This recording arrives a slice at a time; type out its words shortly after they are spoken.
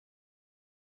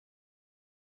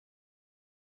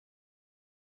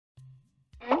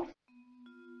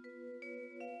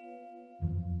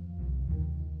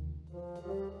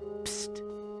Psst,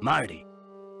 Marty.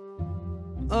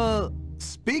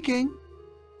 Speaking.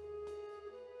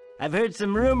 I've heard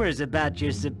some rumors about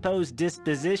your supposed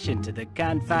disposition to the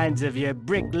confines of your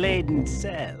brick-laden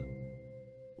cell.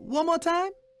 One more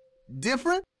time?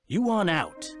 Different? You want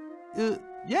out?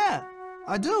 Yeah,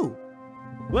 I do.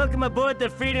 Welcome aboard the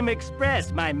Freedom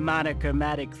Express, my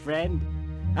monochromatic friend.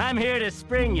 I'm here to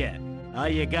spring you. All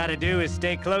you gotta do is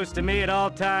stay close to me at all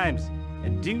times,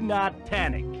 and do not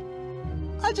panic.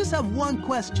 I just have one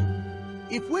question.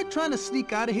 If we're trying to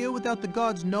sneak out of here without the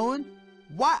guards knowing,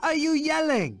 why are you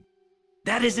yelling?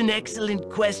 That is an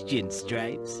excellent question,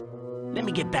 Stripes. Let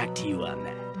me get back to you on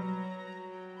that.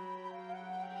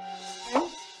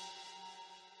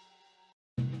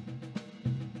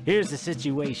 Here's the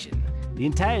situation. The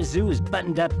entire zoo is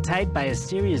buttoned up tight by a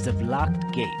series of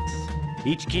locked gates.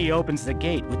 Each key opens the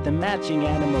gate with the matching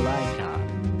animal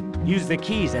icon. Use the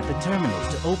keys at the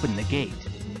terminals to open the gate.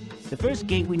 The first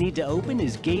gate we need to open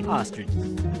is Gate Ostrich.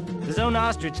 The Zone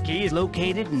Ostrich key is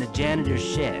located in the janitor's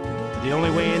shed. The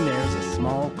only way in there is a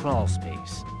small crawl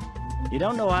space. You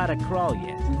don't know how to crawl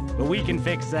yet, but we can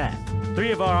fix that.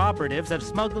 3 of our operatives have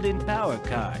smuggled in power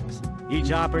cards.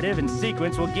 Each operative in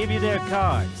sequence will give you their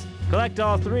cards. Collect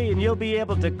all 3 and you'll be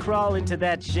able to crawl into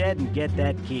that shed and get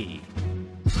that key.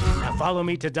 Now follow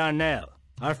me to Darnell,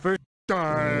 our first...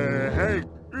 Hey,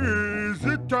 is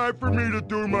it time for me to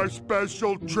do my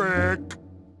special trick?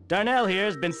 Darnell here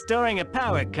has been storing a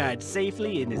power card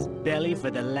safely in his belly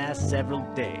for the last several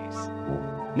days.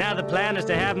 Now the plan is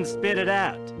to have him spit it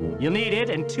out. You'll need it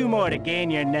and 2 more to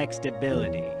gain your next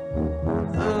ability.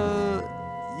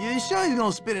 You sure he's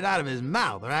gonna spit it out of his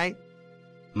mouth, right?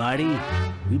 Marty,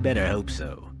 we better hope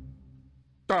so.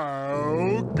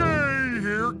 Okay,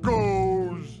 here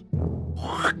goes.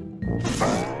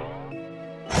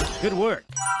 Good work.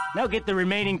 Now get the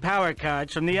remaining power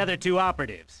cards from the other 2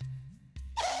 operatives.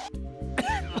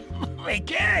 Hey,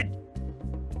 kid!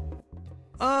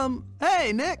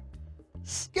 Hey, Nick.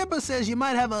 Skipper says you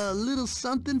might have a little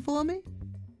something for me?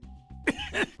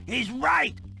 He's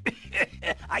right!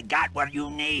 I got what you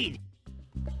need!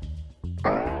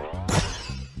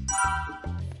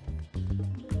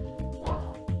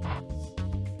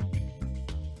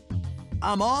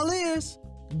 I'm all ears.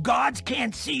 Guards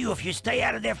can't see you if you stay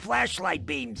out of their flashlight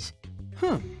beams.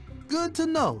 Good to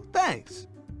know. Thanks.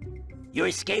 You're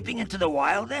escaping into the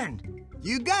wild then?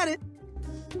 You got it.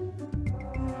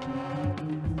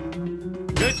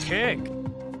 Good kick.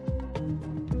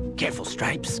 Careful,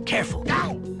 Stripes, careful.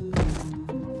 Ow!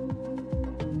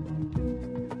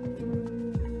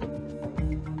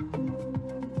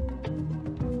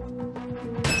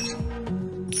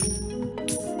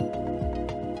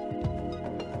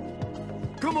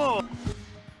 Come on!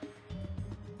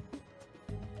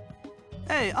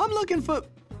 Hey, I'm looking for...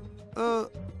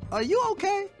 are you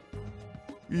okay?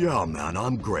 Yeah, man,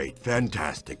 I'm great.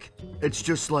 Fantastic. It's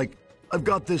just like, I've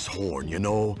got this horn, you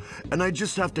know, and I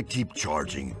just have to keep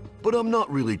charging. But I'm not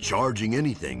really charging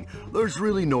anything. There's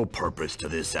really no purpose to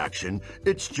this action.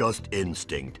 It's just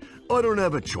instinct. I don't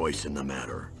have a choice in the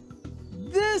matter.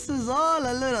 This is all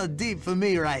a little deep for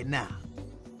me right now.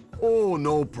 Oh,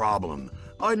 no problem.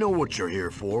 I know what you're here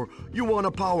for. You want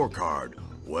a power card.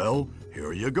 Well,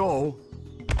 here you go.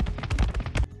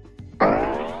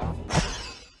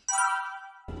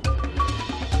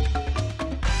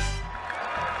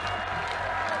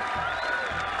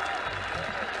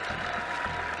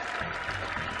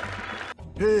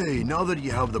 Hey, now that you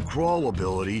have the crawl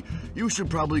ability, you should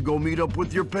probably go meet up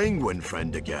with your penguin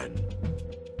friend again.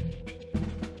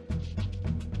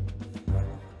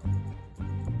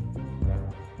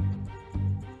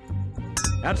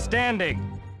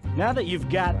 Outstanding. Now that you've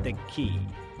got the key,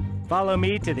 follow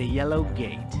me to the yellow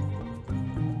gate.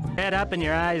 Head up and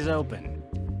your eyes open.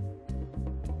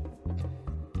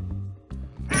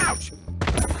 Ouch!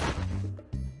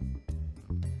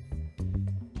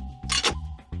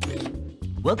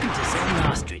 Welcome to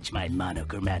Zone Ostrich, my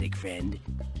monochromatic friend.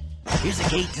 Here's a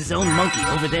gate to Zone Monkey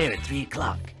over there at 3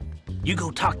 o'clock. You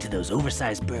go talk to those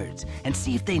oversized birds and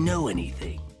see if they know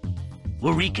anything.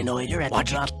 We'll reconnoiter at the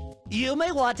drop. You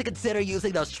may want to consider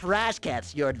using those trash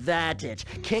cans to your advantage.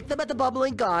 Kick them at the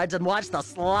bubbling guards and watch the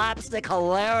slapstick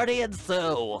hilarity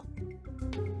ensue.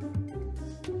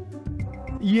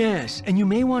 Yes, and you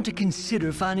may want to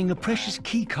consider finding a precious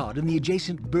key card in the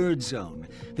adjacent bird zone.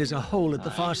 There's a hole at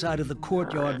the far side of the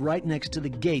courtyard right next to the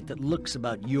gate that looks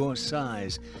about your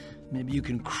size. Maybe you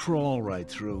can crawl right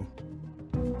through.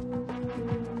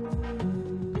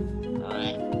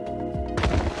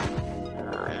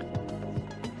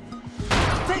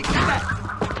 Take that!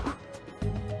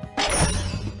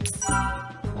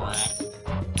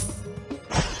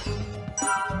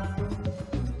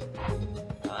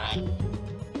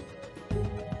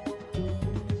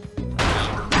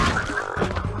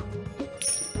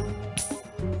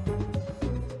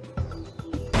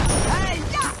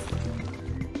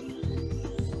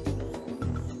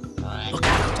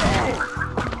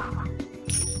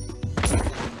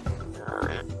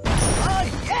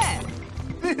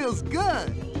 Feels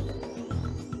good.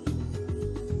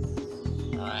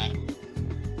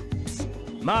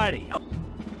 Marty.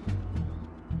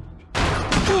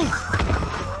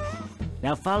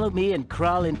 Now follow me and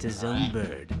crawl into Zone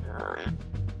Bird.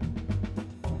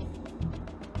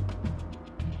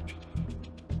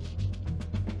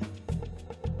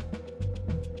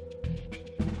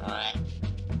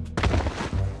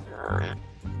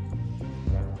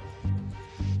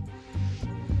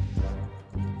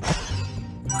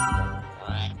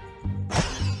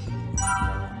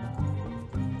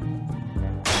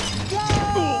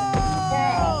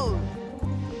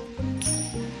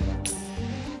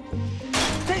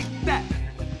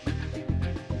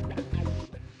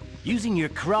 Using your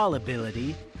crawl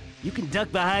ability, you can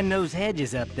duck behind those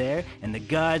hedges up there, and the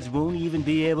guards won't even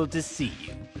be able to see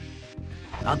you.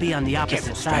 I'll be on the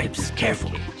opposite side of this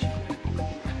careful cage.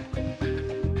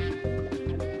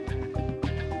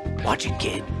 Watch it,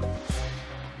 kid.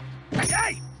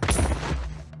 Hey!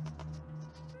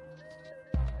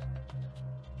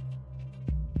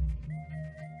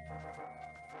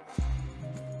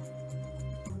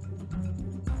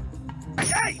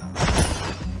 Hey!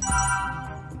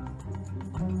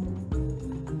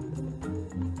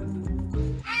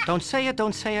 Don't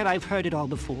say it, I've heard it all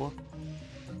before.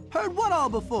 Heard what all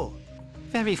before?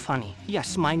 Very funny.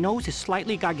 Yes, my nose is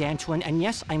slightly gargantuan, and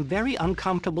yes, I'm very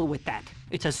uncomfortable with that.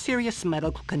 It's a serious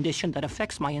medical condition that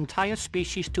affects my entire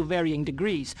species to varying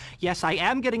degrees. Yes, I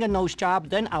am getting a nose job,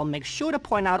 then I'll make sure to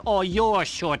point out all your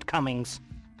shortcomings.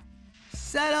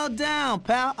 Settle down,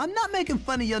 pal. I'm not making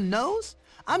fun of your nose.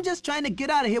 I'm just trying to get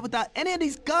out of here without any of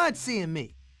these guards seeing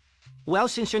me. Well,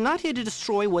 since you're not here to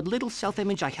destroy what little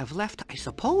self-image I have left, I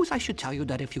suppose I should tell you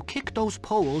that if you kick those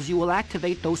poles, you will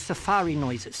activate those safari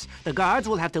noises. The guards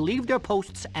will have to leave their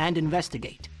posts and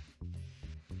investigate.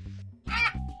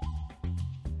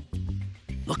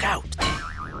 Look out!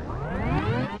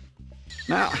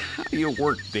 Now, how do you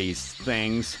work these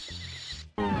things?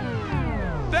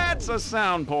 That's a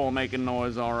sound pole making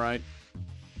noise, all right.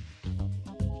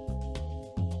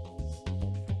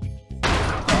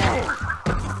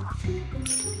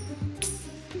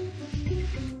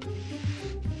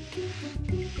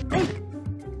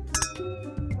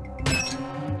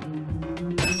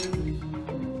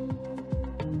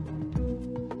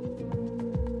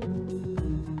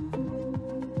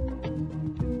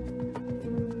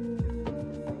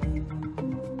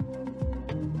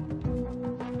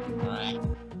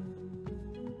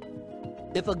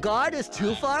 If a guard is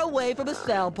too far away from a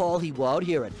sound pole, he won't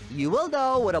hear it. You will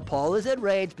know when a pole is in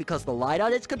range because the light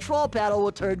on its control panel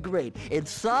will turn green. In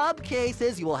some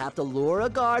cases, you will have to lure a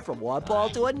guard from one pole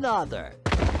to another.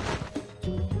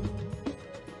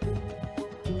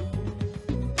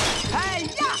 Hey,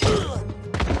 yeah!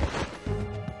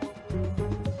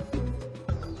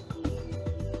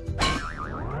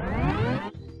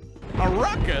 A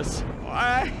ruckus?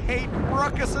 I hate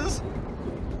ruckuses.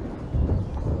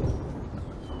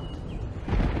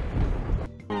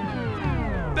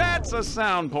 That's a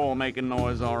sound pole making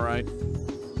noise, all right.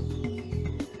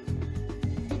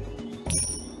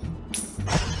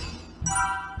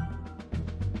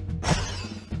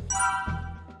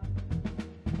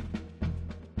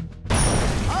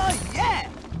 Oh, yeah!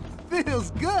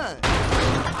 Feels good!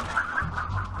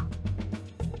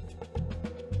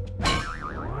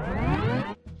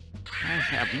 I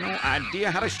have no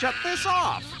idea how to shut this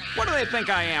off. What do they think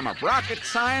I am, a rocket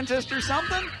scientist or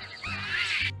something?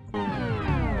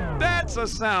 That's a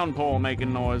sound pole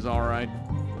making noise, all right.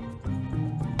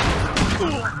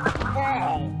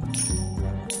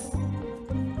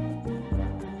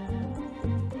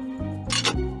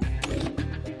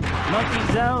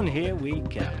 Monkey Zone, here we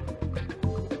come.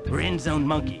 We're in Zone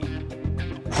Monkey.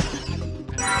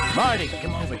 Marty,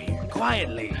 come over here,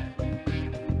 quietly.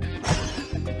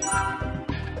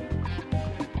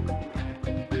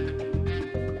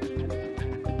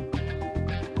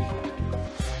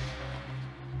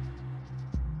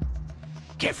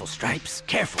 Careful, Stripes,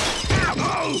 careful.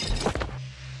 Ow!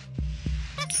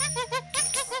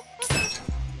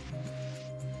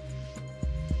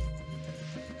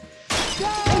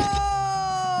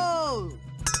 Go!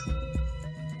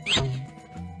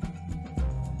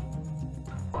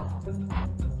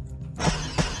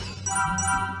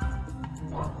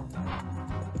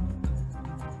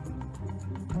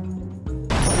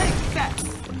 Take that!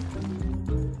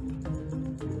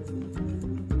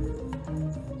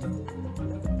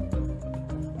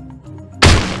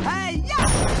 Hey, yeah!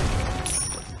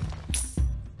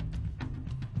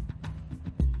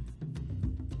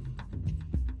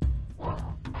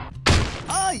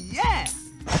 Oh, yeah!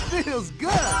 Feels good!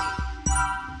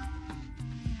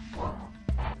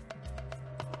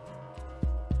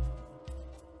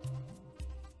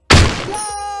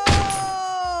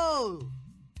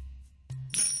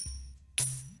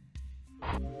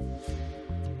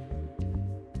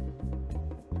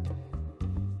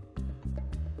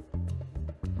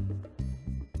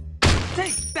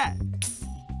 Take that!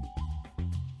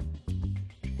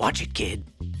 Watch it, kid.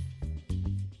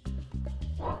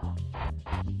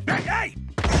 Hey, hey!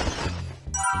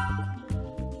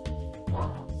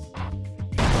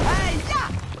 Hey, yeah!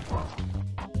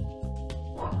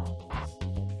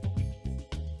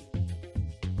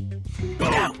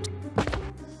 Look out!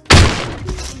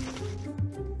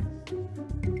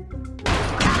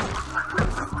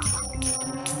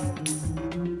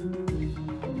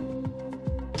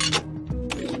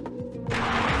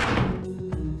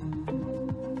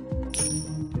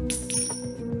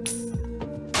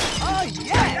 Oh,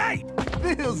 yeah!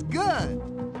 Feels good!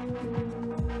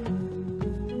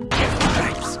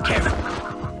 Careful, careful.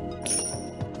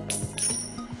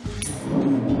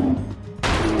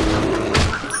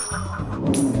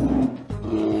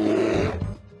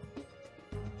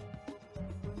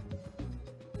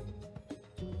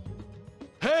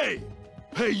 Hey!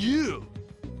 Hey, you!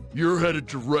 You're headed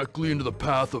directly into the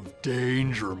path of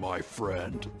danger, my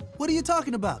friend. What are you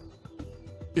talking about?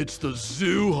 It's the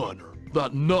zoo hunter,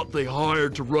 that nut they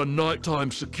hired to run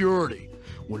nighttime security.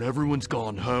 When everyone's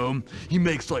gone home, he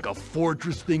makes like a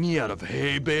fortress thingy out of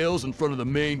hay bales in front of the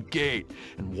main gate.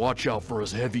 And watch out for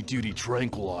his heavy-duty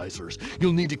tranquilizers.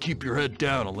 You'll need to keep your head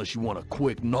down unless you want a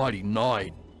quick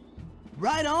nighty-night.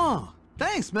 Right on!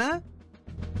 Thanks, man!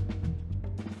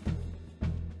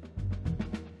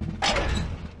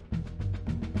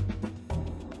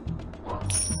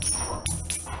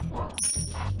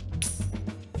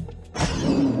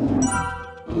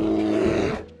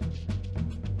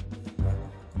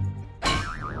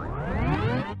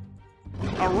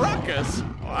 A ruckus?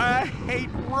 I hate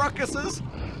ruckuses.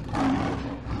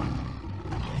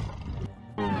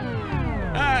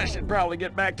 I should probably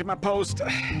get back to my post.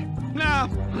 No,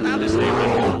 I'll just stay with it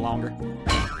a little longer.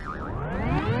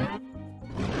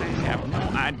 I have no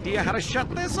idea how to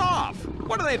shut this off.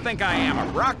 What do they think I am, a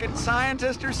rocket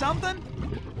scientist or something?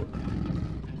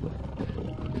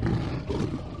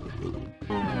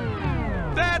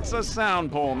 That's a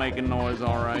sound pole making noise,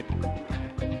 all right.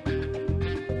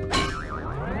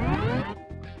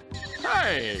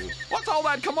 Hey, what's all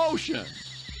that commotion?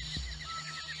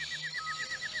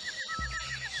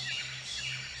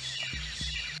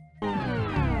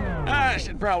 I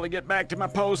should probably get back to my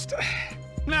post.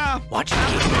 No, Watch it,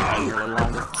 I'll kid. stay back here a little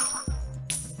longer.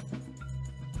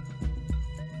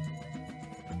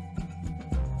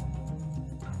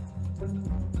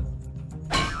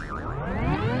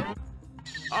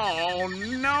 Oh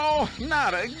no,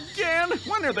 not again!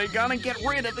 When are they gonna get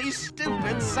rid of these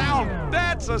stupid sound?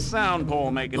 That's a sound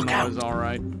pole making Look noise, out. all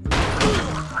right.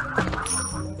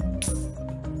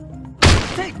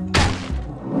 Take that!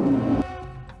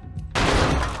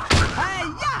 Hey,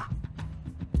 yeah!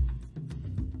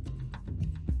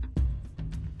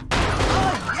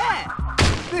 Oh, yeah!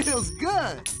 Feels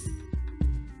good!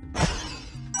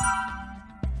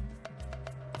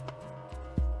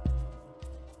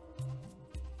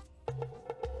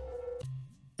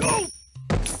 Go!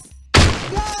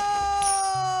 Go!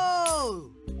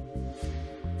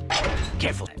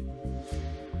 Careful.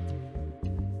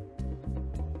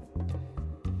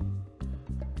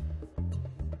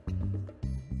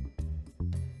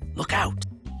 Look out!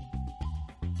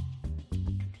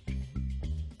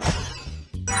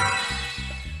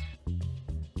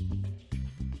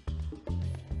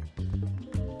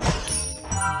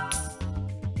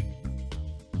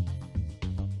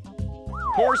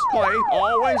 Horseplay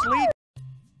always leads.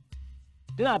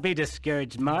 Do not be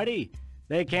discouraged, Marty.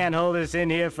 They can't hold us in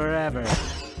here forever.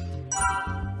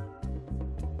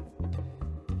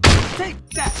 Take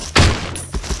that!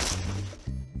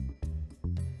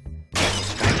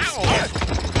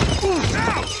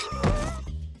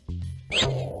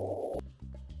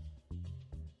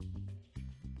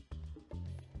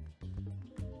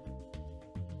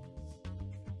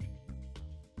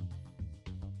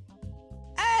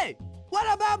 Hey!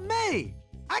 What about me?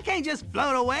 I can't just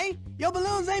float away. Your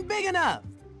balloons ain't big enough.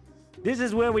 This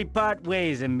is where we part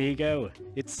ways, amigo.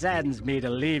 It saddens me to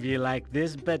leave you like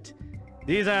this, but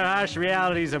these are harsh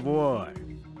realities of war.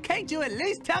 Can't you at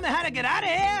least tell me how to get out of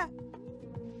here?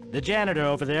 The janitor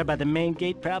over there by the main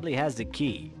gate probably has the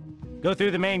key. Go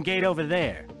through the main gate over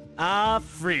there. Ah,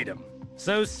 freedom.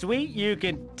 So sweet you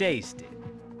can taste it.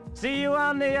 See you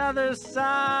on the other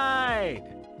side.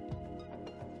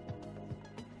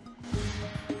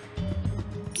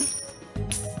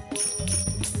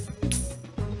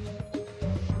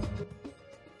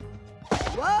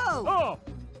 Whoa! Oh!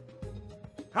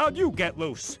 How'd you get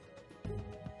loose?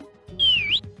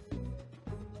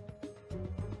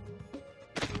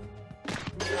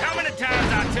 How many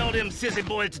times I tell all them sissy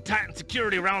boys to tighten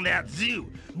security around that zoo,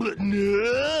 but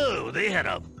no, they had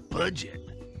a budget.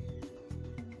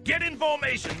 Get in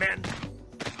formation, men.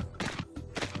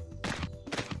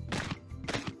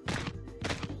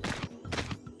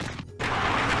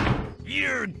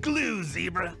 You're glue,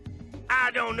 Zebra.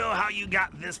 I don't know how you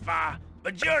got this far,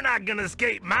 but you're not gonna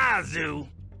escape my zoo.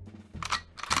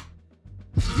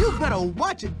 You better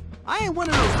watch it. I ain't one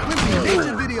of those wimpy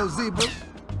nature video zebras.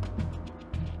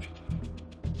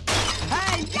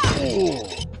 Hey, yo!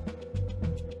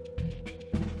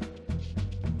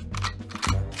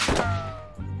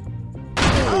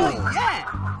 Oh, yeah!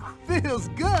 Feels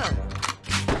good.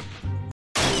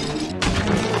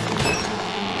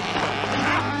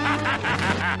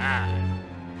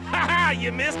 Haha,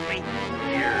 you missed me.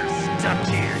 You're stuck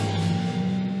here.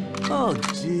 Oh,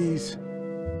 jeez.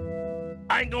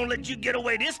 I ain't gonna let you get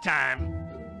away this time.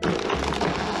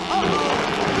 Uh-oh!